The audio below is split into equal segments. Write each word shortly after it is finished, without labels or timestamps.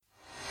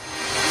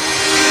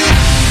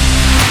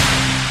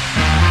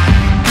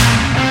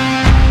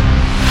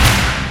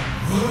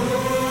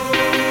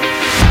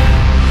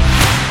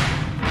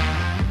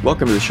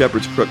Welcome to the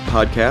Shepherd's Crook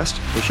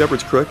podcast. The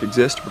Shepherd's Crook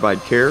exists to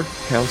provide care,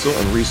 counsel,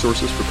 and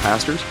resources for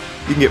pastors.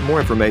 You can get more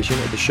information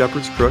at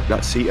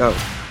theshepherdscrook.co.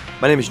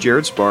 My name is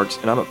Jared Sparks,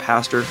 and I'm a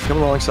pastor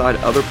coming alongside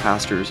other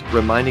pastors,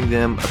 reminding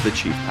them of the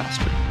chief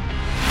pastor.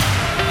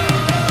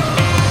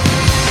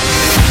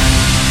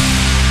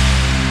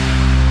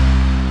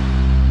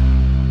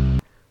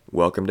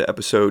 Welcome to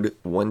episode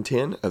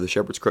 110 of the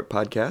Shepherd's Crook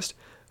podcast.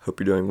 Hope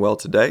you're doing well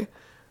today.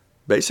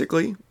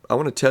 Basically, I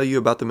want to tell you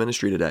about the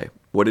ministry today,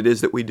 what it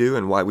is that we do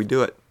and why we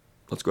do it.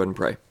 Let's go ahead and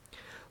pray.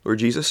 Lord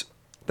Jesus,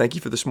 thank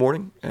you for this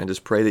morning, and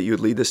just pray that you would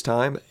lead this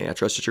time, and I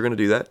trust that you're going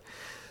to do that.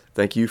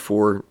 Thank you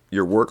for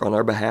your work on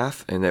our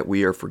behalf and that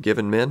we are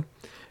forgiven men.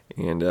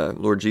 And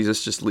Lord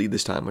Jesus, just lead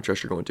this time. I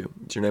trust you're going to.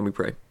 It's your name we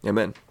pray.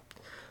 Amen.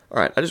 All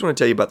right, I just want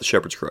to tell you about the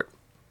Shepherd's Crook.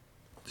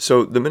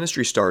 So the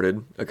ministry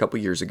started a couple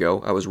years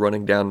ago. I was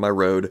running down my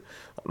road,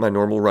 my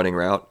normal running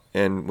route,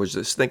 and was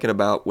just thinking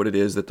about what it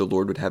is that the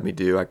Lord would have me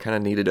do. I kind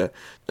of needed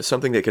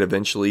something that could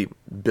eventually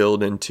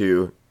build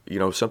into,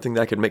 something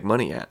that I could make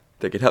money at,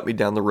 that could help me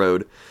down the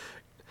road.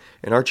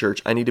 In our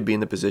church, I need to be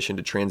in the position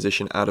to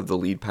transition out of the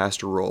lead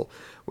pastor role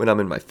when I'm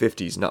in my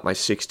 50s, not my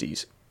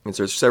 60s. And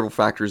so there's several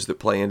factors that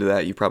play into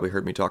that. You've probably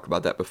heard me talk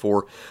about that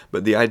before.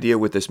 But the idea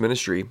with this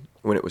ministry,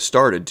 when it was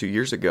started 2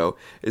 years ago,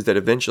 is that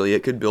eventually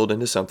it could build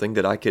into something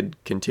that I could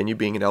continue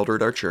being an elder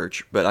at our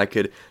church, but I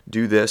could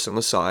do this on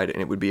the side,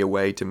 and it would be a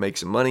way to make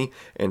some money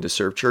and to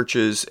serve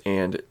churches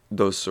and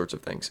those sorts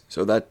of things.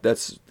 So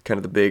that's kind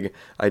of the big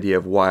idea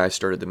of why I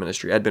started the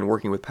ministry. I'd been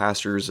working with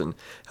pastors and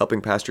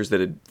helping pastors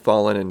that had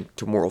fallen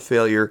into moral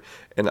failure,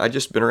 and I'd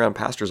just been around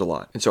pastors a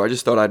lot. And so I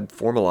just thought I'd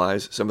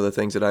formalize some of the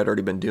things that I'd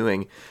already been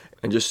doing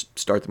and just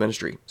start the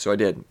ministry. So I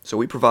did. So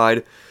we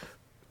provide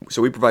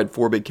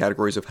four big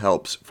categories of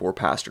helps for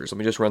pastors. Let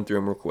me just run through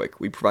them real quick.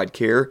 We provide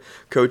care,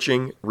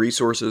 coaching,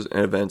 resources,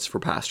 and events for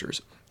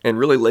pastors. And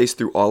really laced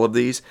through all of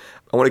these,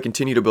 I want to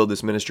continue to build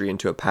this ministry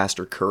into a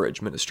pastor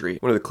courage ministry.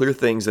 One of the clear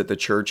things that the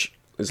church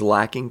is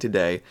lacking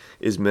today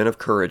is men of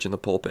courage in the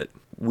pulpit.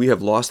 We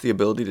have lost the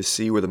ability to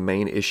see where the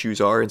main issues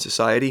are in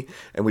society,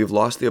 and we've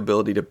lost the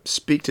ability to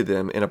speak to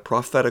them in a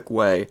prophetic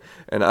way.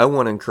 And I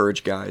want to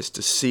encourage guys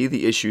to see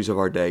the issues of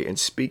our day and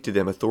speak to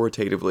them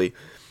authoritatively.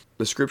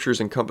 The scriptures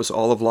encompass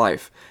all of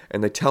life,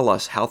 and they tell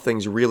us how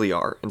things really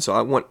are. And so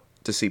I want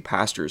to see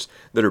pastors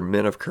that are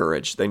men of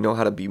courage. They know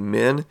how to be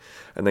men,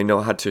 and they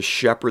know how to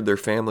shepherd their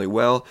family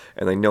well,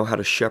 and they know how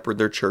to shepherd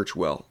their church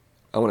well.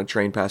 I want to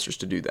train pastors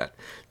to do that.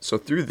 So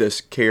through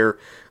this care,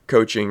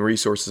 coaching,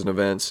 resources, and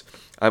events,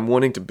 I'm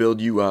wanting to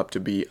build you up to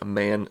be a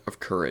man of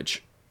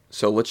courage.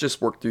 So let's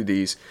just work through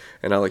these,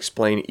 and I'll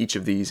explain each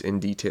of these in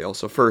detail.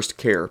 So first,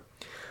 care.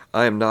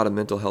 I am not a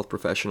mental health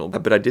professional,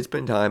 but I did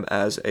spend time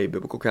as a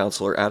biblical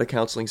counselor at a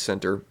counseling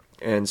center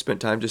and spent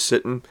time just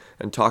sitting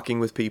and talking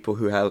with people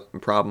who have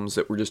problems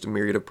that were just a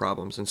myriad of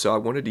problems. And so I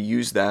wanted to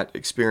use that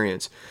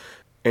experience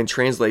and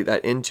translate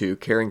that into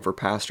caring for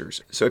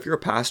pastors. So if you're a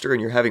pastor and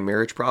you're having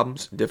marriage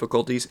problems,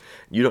 difficulties,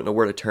 you don't know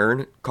where to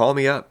turn, call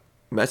me up,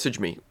 message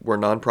me. We're a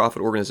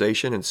nonprofit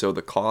organization, and so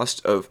the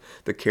cost of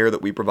the care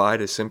that we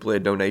provide is simply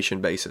a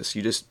donation basis.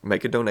 You just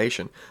make a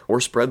donation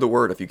or spread the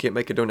word. If you can't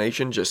make a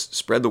donation, just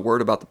spread the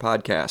word about the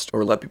podcast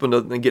or let people know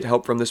that they get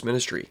help from this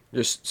ministry.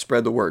 Just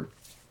spread the word.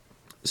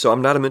 So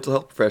I'm not a mental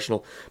health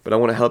professional, but I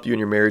want to help you in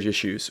your marriage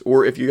issues.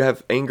 Or if you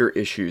have anger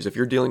issues, if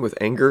you're dealing with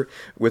anger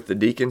with the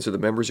deacons or the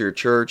members of your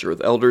church or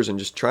with elders and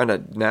just trying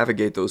to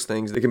navigate those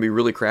things that can be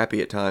really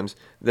crappy at times,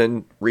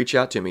 then reach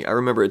out to me. I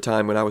remember a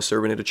time when I was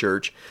serving at a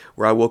church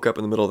where I woke up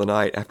in the middle of the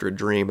night after a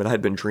dream, and I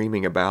had been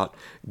dreaming about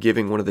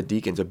giving one of the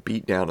deacons a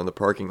beat down in the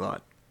parking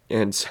lot.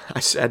 And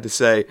I had to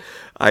say,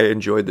 I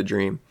enjoyed the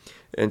dream.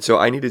 And so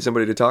I needed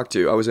somebody to talk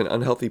to. I was in an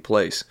unhealthy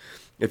place.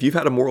 If you've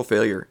had a moral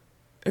failure,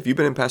 if you've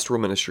been in pastoral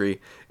ministry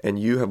and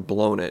you have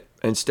blown it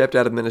and stepped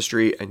out of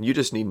ministry and you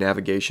just need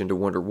navigation to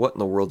wonder what in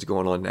the world's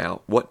going on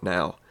now, what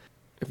now?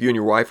 If you and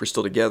your wife are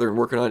still together and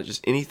working on it,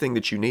 just anything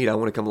that you need, I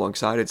want to come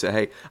alongside and say,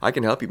 hey, I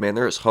can help you, man.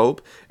 There is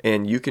hope,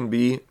 and you can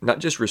be not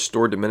just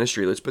restored to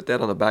ministry. Let's put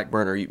that on the back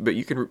burner, but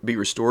you can be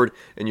restored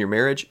in your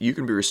marriage. You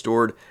can be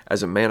restored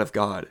as a man of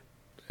God.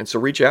 And so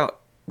reach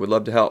out. We'd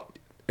love to help.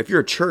 If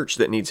you're a church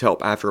that needs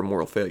help after a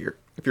moral failure,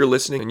 if you're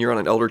listening and you're on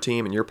an elder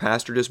team and your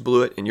pastor just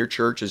blew it and your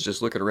church is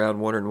just looking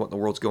around wondering what in the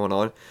world's going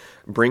on,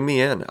 bring me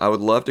in. I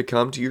would love to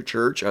come to your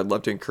church. I'd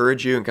love to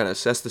encourage you and kind of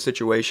assess the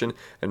situation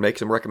and make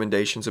some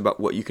recommendations about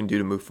what you can do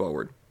to move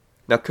forward.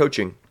 Now,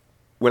 coaching.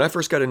 When I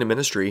first got into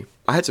ministry,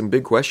 I had some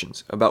big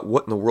questions about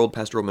what in the world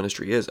pastoral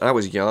ministry is. I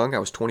was young. I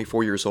was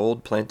 24 years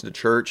old, planted a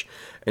church,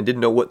 and didn't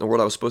know what in the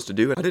world I was supposed to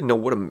do. I didn't know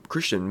what a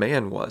Christian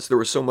man was. There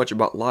was so much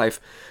about life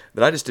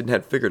that I just didn't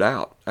have figured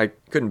out. I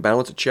couldn't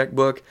balance a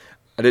checkbook.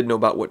 I didn't know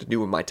about what to do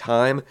with my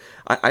time.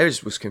 I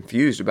just was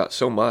confused about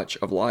so much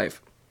of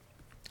life.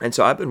 And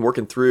so I've been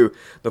working through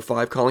the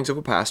 5 callings of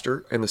a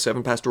pastor and the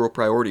 7 pastoral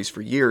priorities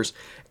for years,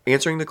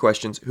 answering the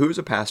questions, who is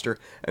a pastor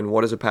and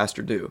what does a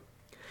pastor do?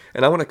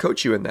 And I want to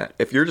coach you in that.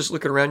 If you're just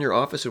looking around your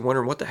office and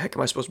wondering what the heck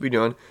am I supposed to be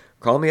doing,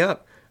 call me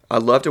up.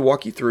 I'd love to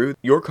walk you through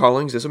your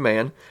callings as a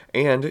man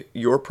and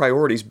your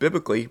priorities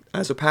biblically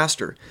as a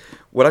pastor.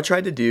 What I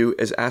tried to do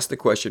is ask the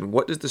question,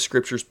 what does the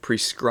scriptures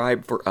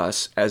prescribe for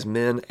us as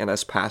men and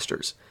as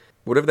pastors?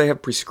 Whatever they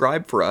have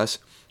prescribed for us,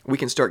 we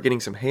can start getting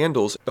some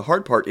handles. The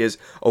hard part is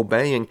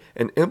obeying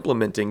and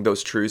implementing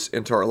those truths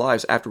into our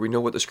lives after we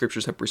know what the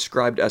scriptures have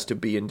prescribed us to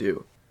be and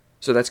do.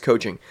 So that's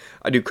coaching.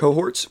 I do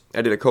cohorts.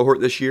 I did a cohort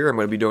this year. I'm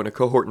going to be doing a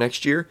cohort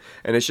next year.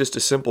 And it's just a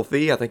simple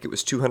fee. I think it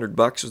was $200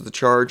 was the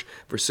charge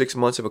for 6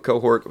 months of a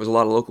cohort. It was a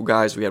lot of local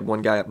guys. We had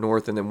one guy up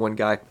north and then one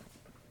guy,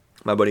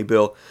 my buddy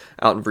Bill,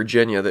 out in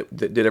Virginia that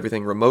did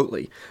everything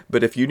remotely.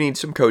 But if you need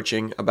some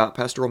coaching about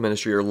pastoral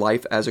ministry or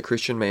life as a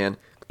Christian man,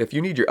 if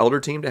you need your elder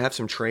team to have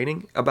some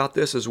training about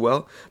this as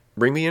well,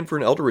 bring me in for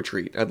an elder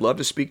retreat. I'd love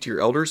to speak to your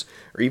elders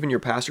or even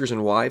your pastors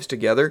and wives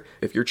together.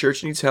 If your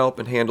church needs help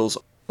and handles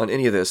on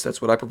any of this,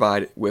 that's what I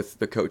provide with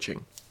the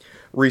coaching.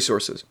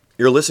 Resources.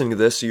 You're listening to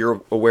this, so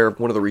you're aware of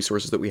one of the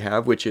resources that we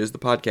have, which is the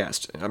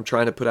podcast. I'm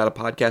trying to put out a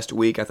podcast a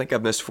week. I think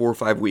I've missed 4 or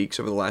 5 weeks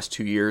over the last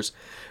 2 years.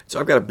 So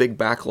I've got a big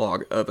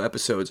backlog of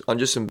episodes on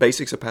just some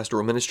basics of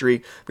pastoral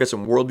ministry. I've got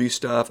some worldview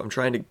stuff. I'm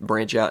trying to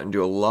branch out and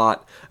do a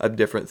lot of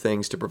different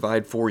things to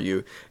provide for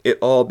you, it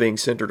all being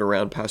centered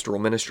around pastoral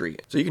ministry.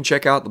 So you can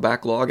check out the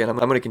backlog, and I'm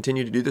going to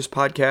continue to do this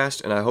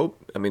podcast, and I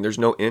hope, there's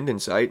no end in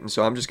sight, and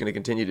so I'm just going to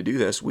continue to do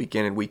this week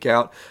in and week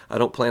out. I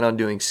don't plan on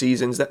doing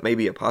seasons. That may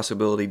be a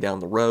possibility down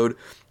the road,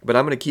 but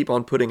I'm going to keep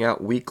on putting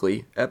out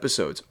weekly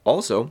episodes.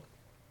 Also,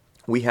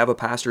 we have a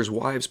Pastor's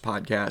Wives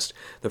podcast,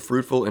 the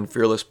Fruitful and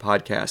Fearless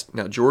podcast.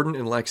 Now, Jordan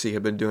and Lexi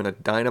have been doing a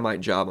dynamite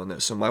job on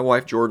this. So my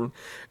wife, Jordan,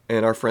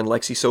 and our friend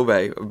Lexi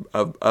Sauvé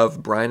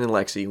of Brian and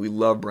Lexi, we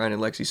love Brian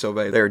and Lexi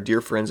Sauvé. They are dear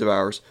friends of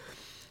ours.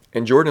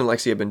 And Jordan and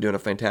Lexi have been doing a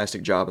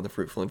fantastic job on the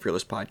Fruitful and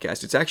Fearless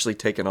podcast. It's actually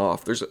taken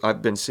off.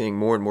 I've been seeing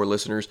more and more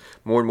listeners.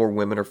 More and more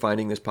women are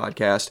finding this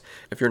podcast.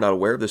 If you're not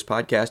aware of this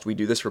podcast, we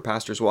do this for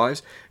pastors'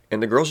 wives,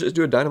 and the girls just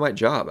do a dynamite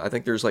job. I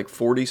think there's like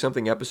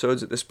 40-something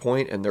episodes at this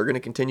point, and they're going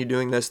to continue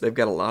doing this. They've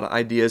got a lot of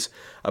ideas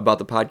about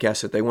the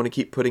podcast that they want to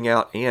keep putting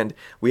out, and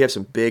we have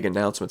some big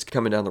announcements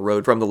coming down the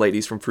road from the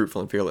ladies from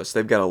Fruitful and Fearless.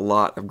 They've got a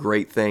lot of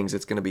great things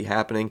that's going to be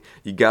happening.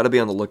 You got to be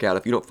on the lookout.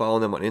 If you don't follow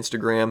them on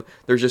Instagram,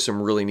 there's just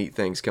some really neat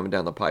things coming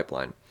down the pipeline.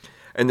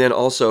 And then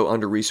also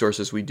under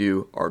resources, we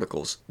do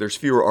articles. There's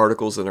fewer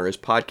articles than there is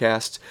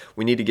podcasts.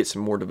 We need to get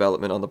some more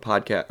development on the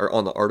podcast or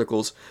on the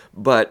articles,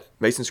 but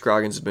Mason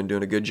Scroggins has been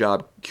doing a good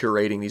job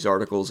curating these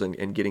articles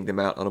and getting them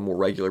out on a more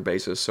regular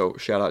basis. So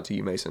shout out to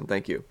you, Mason.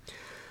 Thank you.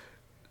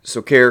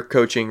 So care,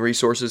 coaching,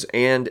 resources,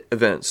 and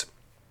events.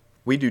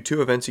 We do 2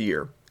 events a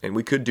year. And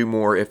we could do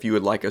more if you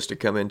would like us to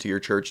come into your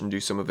church and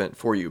do some event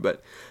for you.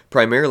 But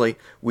primarily,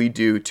 we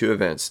do 2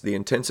 events. The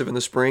Intensive in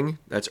the spring,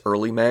 that's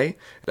early May.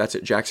 That's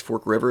at Jacks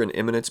Fork River in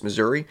Eminence,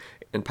 Missouri.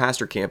 And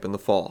Pastor Camp in the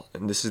fall.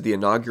 And this is the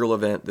inaugural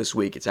event this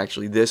week. It's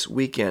actually this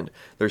weekend.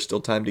 There's still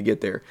time to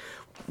get there.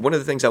 One of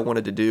the things I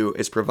wanted to do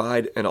is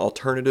provide an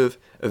alternative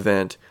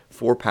event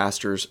for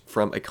pastors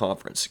from a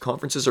conference.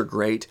 Conferences are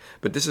great,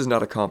 but this is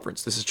not a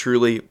conference. This is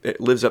truly,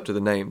 it lives up to the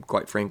name,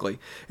 quite frankly.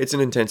 It's an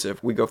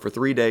intensive. We go for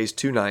 3 days,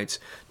 2 nights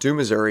to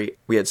Missouri.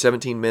 We had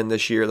 17 men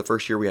this year. The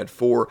first year we had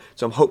 4,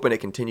 so I'm hoping it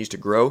continues to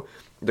grow.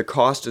 The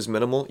cost is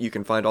minimal. You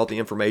can find all the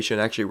information.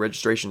 Actually,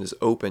 registration is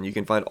open. You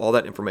can find all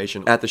that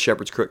information at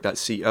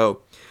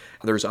theshepherdscrook.co.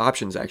 There's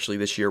options actually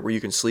this year where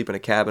you can sleep in a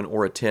cabin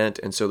or a tent,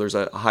 and so there's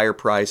a higher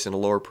price and a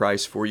lower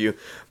price for you,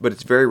 but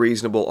it's very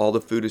reasonable. All the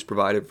food is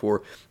provided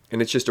for,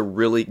 and it's just a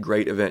really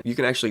great event. You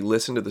can actually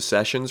listen to the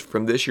sessions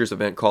from this year's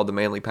event called The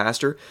Manly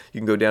Pastor.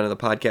 You can go down in the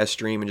podcast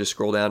stream and just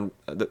scroll down.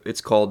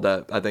 It's called,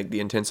 I think, the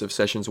Intensive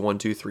Sessions 1,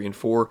 2, 3, and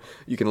 4.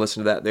 You can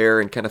listen to that there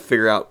and kind of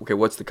figure out, okay,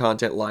 what's the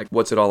content like?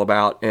 What's it all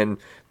about? And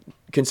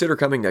consider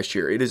coming next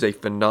year. It is a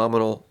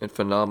phenomenal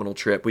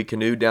trip. We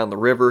canoed down the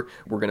river.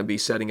 We're going to be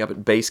setting up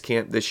at base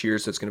camp this year,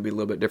 so it's going to be a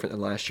little bit different than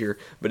last year,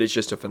 but it's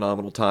just a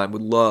phenomenal time.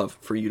 We'd love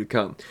for you to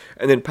come.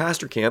 And then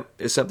Pastor Camp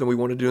is something we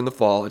want to do in the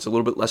fall. It's a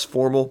little bit less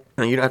formal,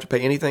 and you don't have to pay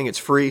anything. It's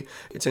free.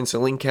 It's in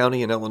Saline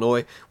County in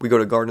Illinois. We go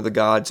to Garden of the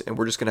Gods, and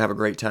we're just going to have a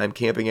great time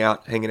camping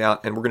out, hanging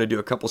out, and we're going to do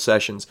a couple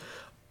sessions.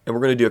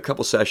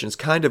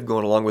 Kind of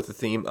going along with the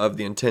theme of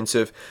the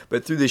intensive.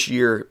 But through this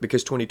year,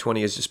 because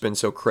 2020 has just been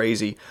so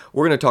crazy,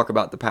 we're going to talk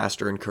about the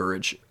pastor and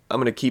courage.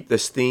 I'm going to keep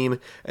this theme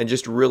and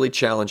just really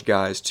challenge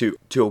guys to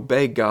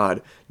obey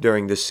God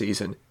during this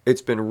season.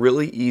 It's been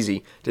really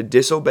easy to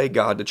disobey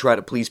God to try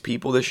to please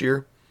people this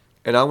year.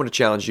 And I want to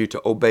challenge you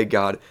to obey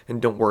God and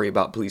don't worry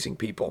about pleasing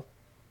people.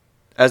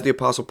 As the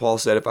Apostle Paul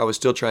said, if I was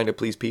still trying to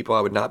please people,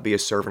 I would not be a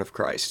servant of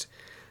Christ.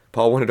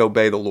 Paul wanted to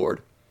obey the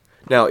Lord.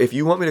 Now, if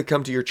you want me to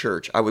come to your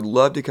church, I would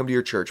love to come to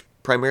your church.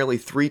 Primarily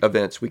 3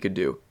 events we could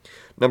do.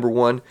 Number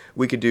 1,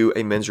 we could do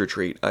a men's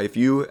retreat. If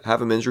you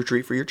have a men's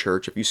retreat for your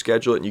church, if you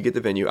schedule it and you get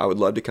the venue, I would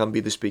love to come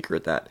be the speaker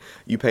at that.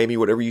 You pay me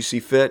whatever you see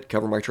fit,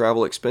 cover my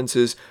travel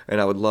expenses, and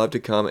I would love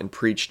to come and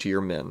preach to your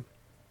men.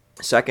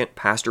 Second,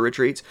 pastor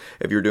retreats.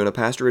 If you're doing a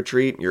pastor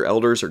retreat, your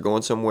elders are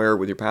going somewhere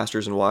with your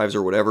pastors and wives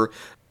or whatever,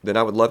 then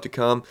I would love to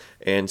come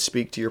and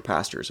speak to your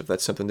pastors if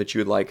that's something that you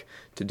would like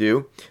to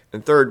do.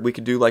 And third, we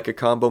could do like a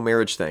combo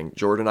marriage thing.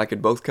 Jordan and I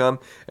could both come.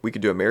 We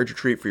could do a marriage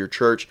retreat for your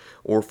church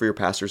or for your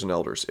pastors and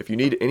elders. If you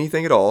need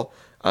anything at all,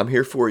 I'm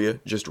here for you.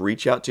 Just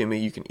reach out to me.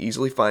 You can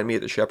easily find me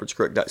at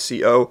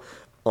theshepherdscrook.co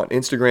on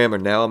Instagram,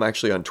 and now I'm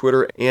actually on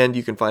Twitter, and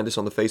you can find us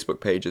on the Facebook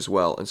page as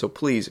well. And so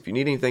please, if you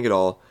need anything at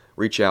all,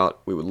 reach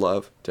out. We would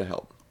love to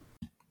help.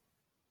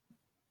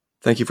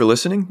 Thank you for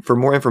listening. For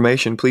more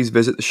information, please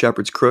visit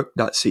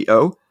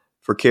theshepherdscrook.co.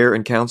 For care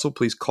and counsel,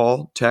 please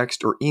call,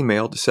 text, or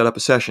email to set up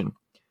a session.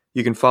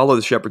 You can follow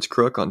The Shepherd's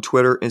Crook on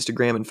Twitter,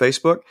 Instagram, and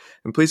Facebook.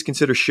 And please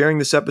consider sharing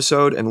this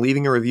episode and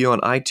leaving a review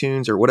on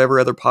iTunes or whatever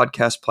other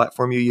podcast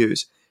platform you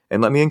use.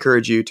 And let me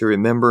encourage you to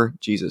remember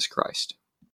Jesus Christ.